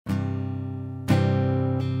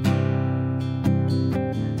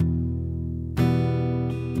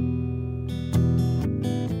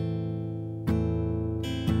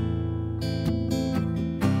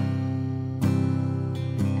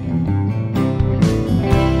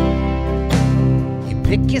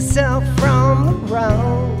pick yourself from the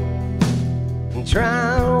road and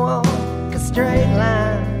try and walk a straight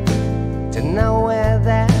line to nowhere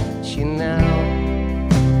that you know.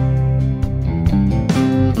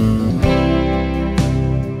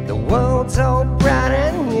 The world's all bright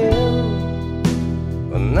and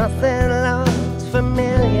new, but nothing looks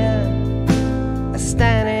familiar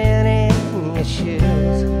standing in your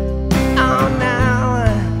shoes. Oh now,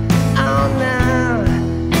 oh now,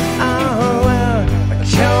 oh well,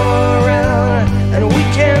 come around and we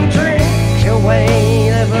can drink away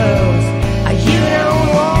the blues. You don't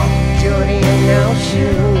walk good in no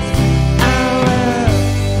shoes. Oh well,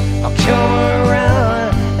 oh come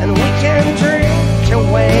around and we can drink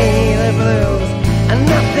away the blues, and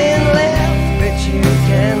nothing left that you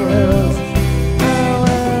can lose.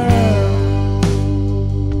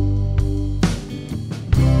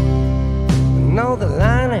 Know the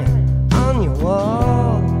lining on your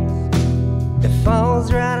walls, it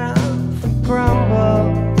falls right off and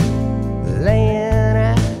crumbles, laying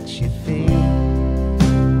at your feet.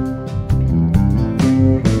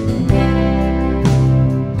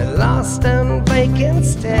 The lost and vacant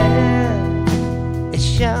stare, it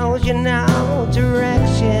shows you no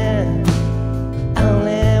direction,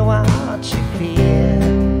 only what you fear.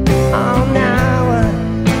 Oh now,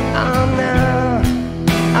 oh now,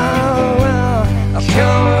 oh well,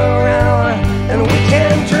 come around and we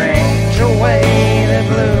can drink away the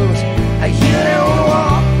blues. You don't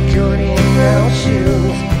walk good in no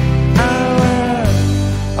shoes.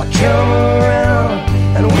 Oh, come around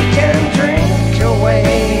and we can drink away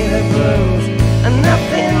the blues, and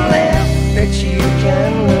nothing left that you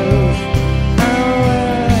can lose.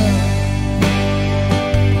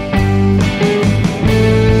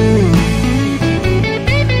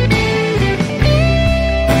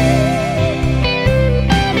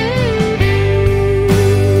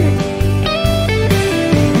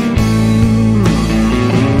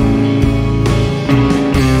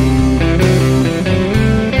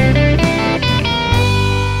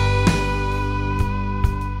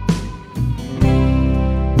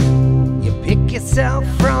 Yourself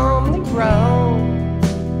from the road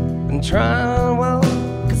and try and walk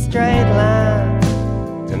a straight line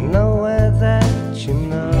to nowhere that you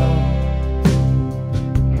know.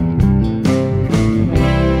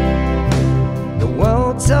 The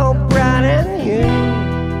world's so bright and new,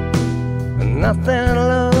 but nothing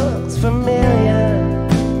looks familiar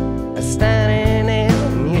standing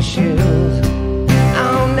in your shoes.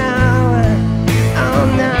 Oh now, oh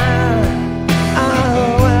now,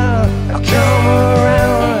 oh well, I'll come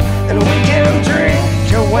around and we can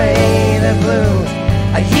drink away the blues.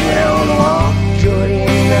 You don't walk good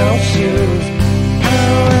in no shoes. Oh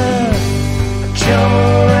well, come around.